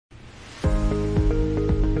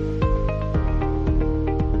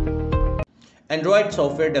Android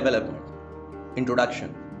software development.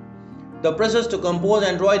 Introduction. The process to compose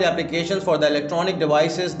Android applications for the electronic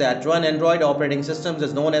devices that run Android operating systems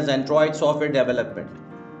is known as Android software development.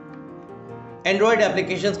 Android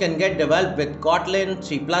applications can get developed with Kotlin,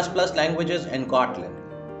 C++ languages, and Kotlin.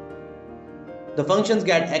 The functions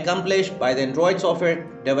get accomplished by the Android Software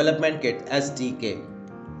Development Kit (SDK).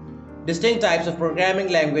 Distinct types of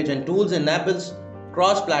programming language and tools enables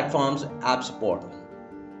cross-platforms app support.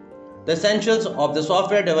 The essentials of the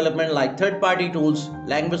software development like third-party tools,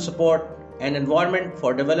 language support, and environment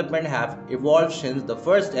for development have evolved since the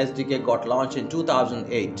first SDK got launched in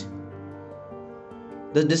 2008.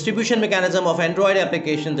 The distribution mechanism of Android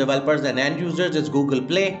application developers and end users is Google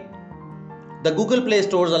Play. The Google Play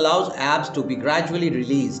Store allows apps to be gradually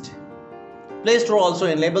released. Play Store also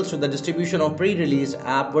enables the distribution of pre-release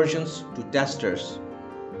app versions to testers.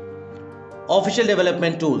 Official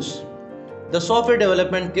development tools. The software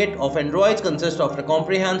development kit of Android consists of a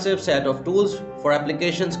comprehensive set of tools for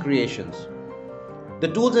applications creations. The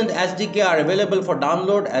tools in the SDK are available for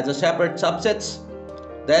download as a separate subsets.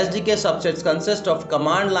 The SDK subsets consist of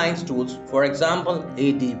command lines tools, for example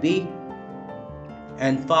ADB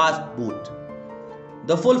and Fast Boot.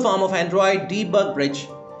 The full form of Android Debug Bridge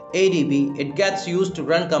ADB, it gets used to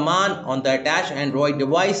run command on the attached Android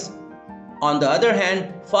device. On the other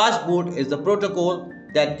hand, Fast Boot is the protocol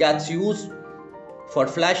that gets used for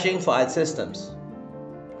flashing file systems.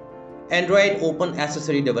 Android Open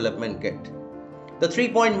Accessory Development Kit. The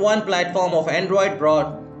 3.1 platform of Android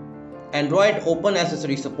brought Android Open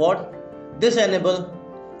Accessory support. This enables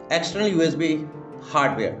external USB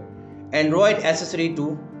hardware, Android Accessory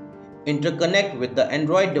to interconnect with the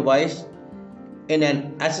Android device in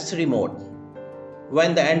an accessory mode.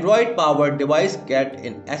 When the Android powered device gets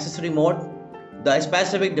in accessory mode, the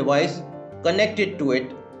specific device connected to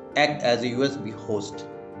it acts as a USB host.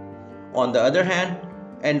 On the other hand,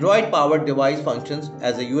 Android powered device functions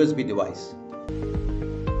as a USB device.